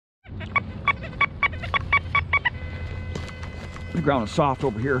The ground is soft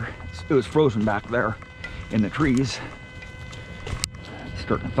over here. It was frozen back there in the trees. It's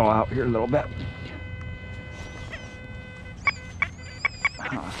starting to thaw out here a little bit.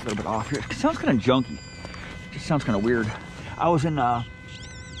 Oh, it's a little bit off here. It sounds kind of junky. It just sounds kind of weird. I was in, I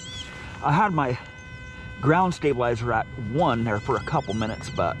had my ground stabilizer at 1 there for a couple minutes,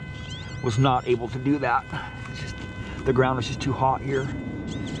 but was not able to do that. It's just, the ground was just too hot here.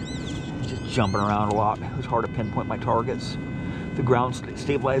 Just jumping around a lot. It was hard to pinpoint my targets. The ground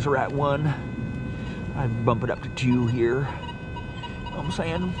stabilizer at 1. I bump it up to 2 here. You know what I'm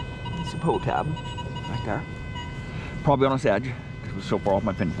saying? It's a pull tab right there. Probably on its edge, because it was so far off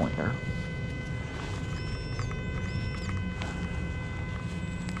my pinpoint there.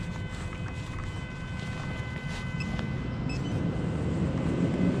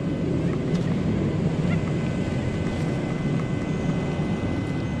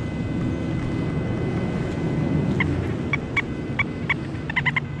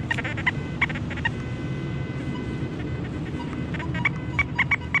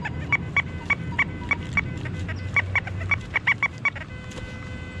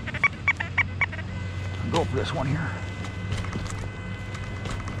 Go for this one here.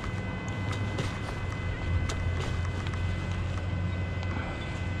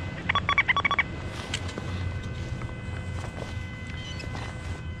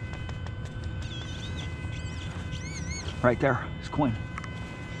 Right there, his coin.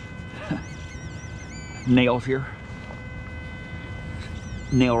 Nails here.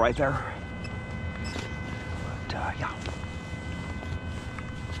 Nail right there. But yeah.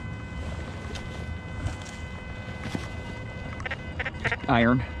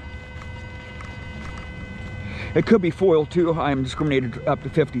 Iron. It could be foil too. I'm discriminated up to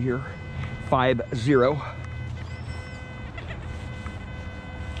 50 here. 5-0.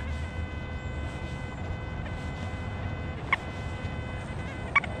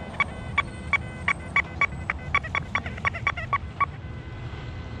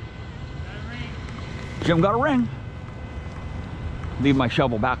 Jim got a ring. Leave my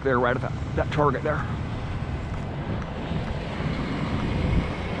shovel back there right at that target there.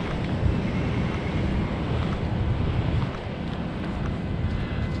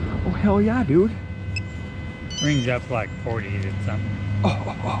 Oh, hell yeah, dude. Rings up like 40 or something.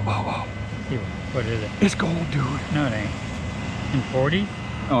 Oh. What is it? It's gold, dude. No, it ain't. In 40?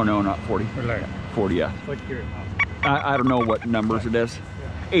 Oh, no, not 40. Or like, 40, yeah. what's your I don't know what numbers it is.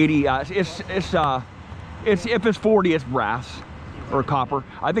 80, it's if it's 40, it's brass or copper.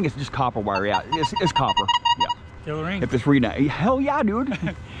 I think it's just copper wire, yeah. It's copper, yeah. Still a ring? If it's reading that, hell yeah, dude.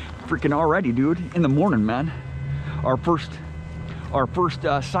 Freaking already, dude. In the morning, man. Our first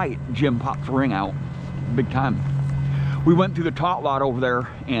sight, Jim popped the ring out, big time. We went through the tot lot over there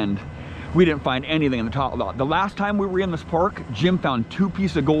and we didn't find anything in the tot lot. The last time we were in this park, Jim found 2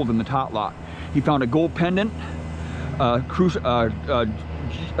 pieces of gold in the tot lot. He found a gold pendant,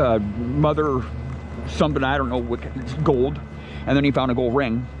 mother something, I don't know what, it's gold, and then he found a gold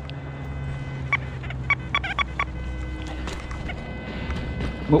ring.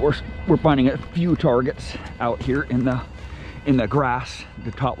 But we're finding a few targets out here in the grass.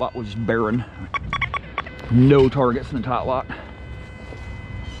 The tot lot was barren. No targets in the tot lot.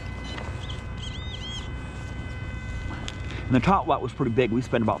 And the tot lot was pretty big. We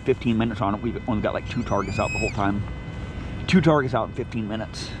spent about 15 minutes on it. We only got like 2 targets out the whole time. 2 targets out in 15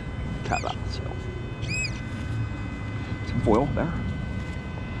 minutes. Tot lot, so. Some foil there.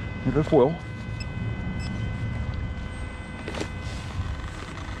 There's a foil.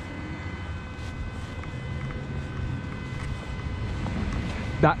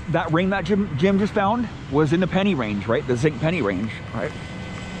 That ring that Jim just found was in the penny range, right? The zinc penny range, right?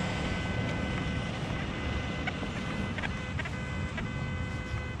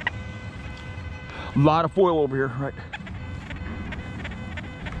 A lot of foil over here, right?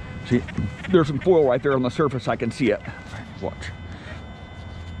 See, there's some foil right there on the surface. I can see it. Watch.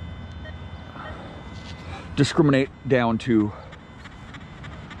 Discriminate down to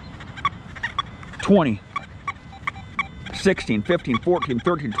 20. 16, 15, 14,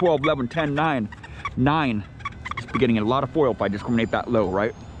 13, 12, 11, 10, 9. Just beginning a lot of foil if I discriminate that low,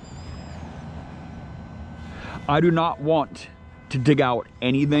 right? I do not want to dig out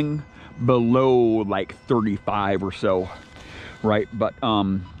anything below like 35 or so, right? But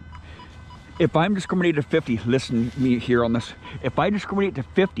if I'm discriminated to 50, listen to me here on this. If I discriminate to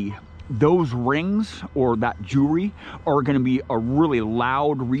 50, those rings or that jewelry are going to be a really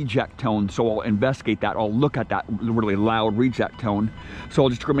loud reject tone, so I'll investigate that. I'll look at that really loud reject tone. So I'll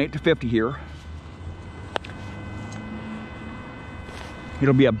discriminate to 50 here.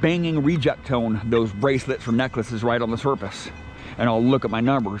 It'll be a banging reject tone, those bracelets or necklaces right on the surface. and I'll look at my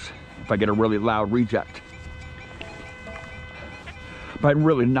numbers if I get a really loud reject. But I'm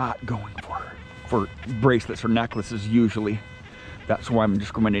really not going for bracelets or necklaces usually. That's why I'm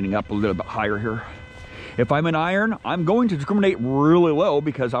discriminating up a little bit higher here. If I'm an iron, I'm going to discriminate really low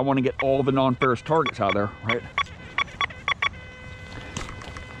because I want to get all the non-ferrous targets out of there, right?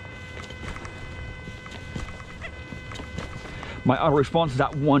 My auto response is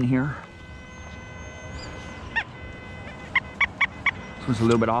at 1 here. This one's a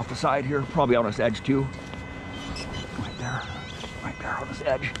little bit off the side here, probably on this edge too. Right there on this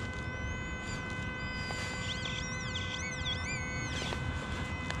edge.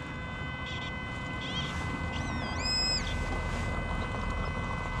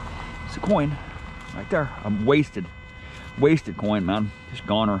 It's a coin right there. I'm wasted coin, man. Just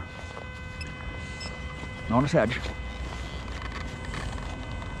goner. On this edge.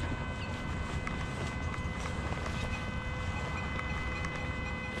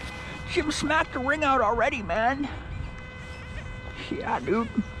 Jim smacked the ring out already, man. Yeah, dude.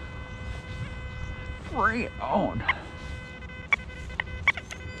 Bring it on.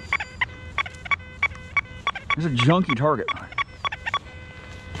 It's a junky target.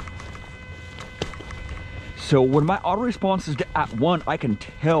 So when my auto response is at 1, I can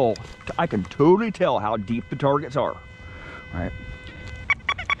totally tell how deep the targets are, right?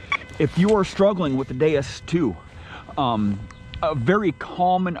 If you are struggling with the Deus II, a very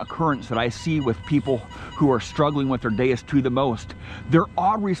common occurrence that I see with people who are struggling with their Deus II the most, their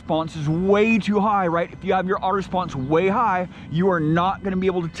auto response is way too high, right? If you have your auto response way high, you are not going to be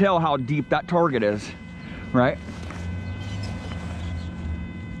able to tell how deep that target is, right?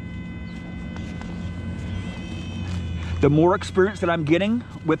 The more experience that I'm getting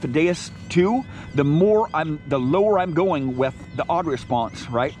with the Deus II, the lower I'm going with the auto response,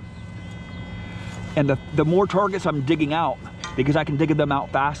 right? And the more targets I'm digging out, because I can dig them out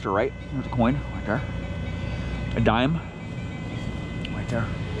faster, right? There's a coin right there. A dime right there.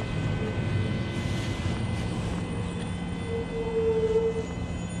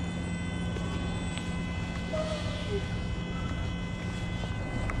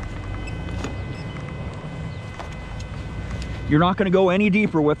 You're not going to go any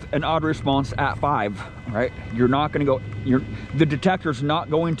deeper with an auto response at 5, right? You're not going to go, the detector's not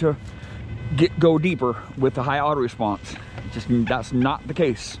going to go deeper with a high auto response. Just, that's not the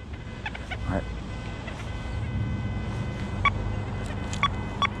case. All right.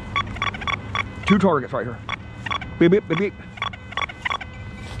 Two targets right here. Beep, beep, beep, beep.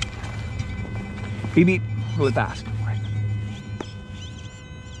 Beep, beep. Really fast. Right.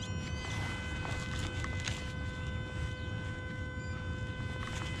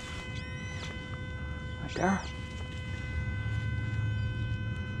 Right there.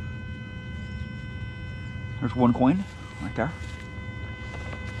 There's one coin right there.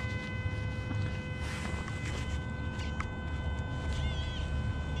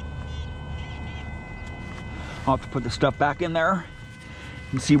 I'll have to put the stuff back in there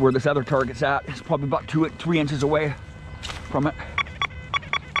and see where this other target's at. It's probably about 3 inches away from it.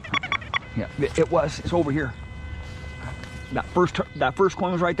 Yeah, it's over here. That first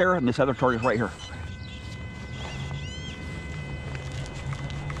coin was right there, and this other target's right here.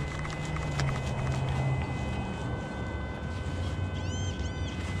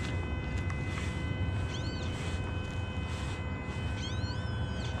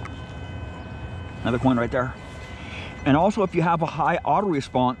 Another coin right there. And also, if you have a high auto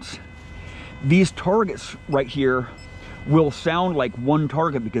response, these targets right here will sound like one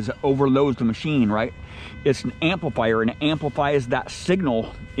target because it overloads the machine, right? It's an amplifier, and it amplifies that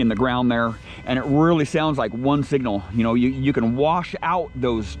signal in the ground there, and it really sounds like one signal. You know, you can wash out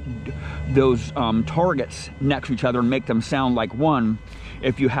those targets next to each other and make them sound like one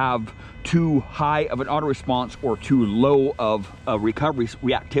if you have too high of an auto response or too low of a recovery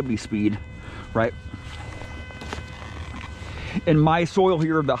reactivity speed, right? In my soil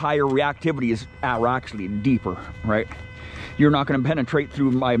here, the higher reactivity are actually deeper, right? You're not going to penetrate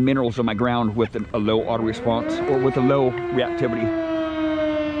through my minerals of my ground with a low auto response or with a low reactivity.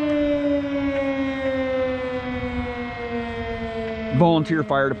 Volunteer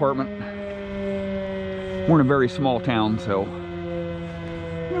fire department. We're in a very small town, so you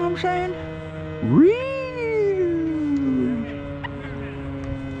know what I'm saying?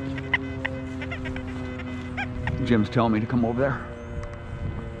 Jim's telling me to come over there.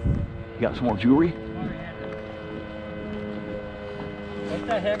 You got some more jewelry? What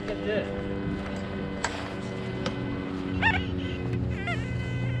the heck is this?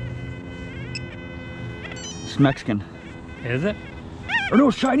 It's Mexican. Is it? Or no,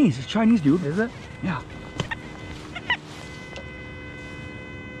 it's Chinese. It's Chinese, dude. Is it? Yeah.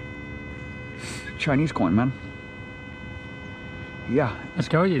 Chinese coin, man. Yeah. I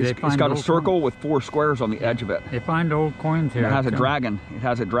told you, It's got a circle with 4 squares on the edge of it. They find old coins here. It has a dragon. It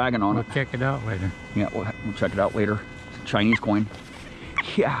has a dragon on it. We'll check it out later. Yeah, we'll check it out later. It's a Chinese coin.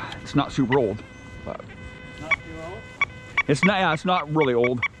 Yeah, it's not super old, but Not too old? it's not. Yeah, it's not really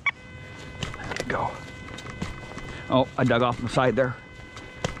old. There we go. Oh, I dug off the side there.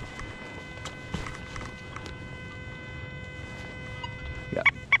 Yeah,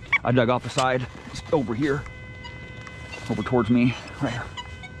 I dug off the side. It's over here. Over towards me, right here.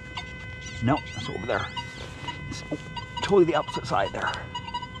 No, it's over there. It's totally the opposite side there.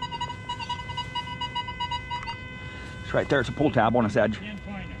 It's right there. It's a pull tab on its edge.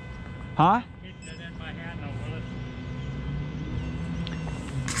 Pinpointer. Huh?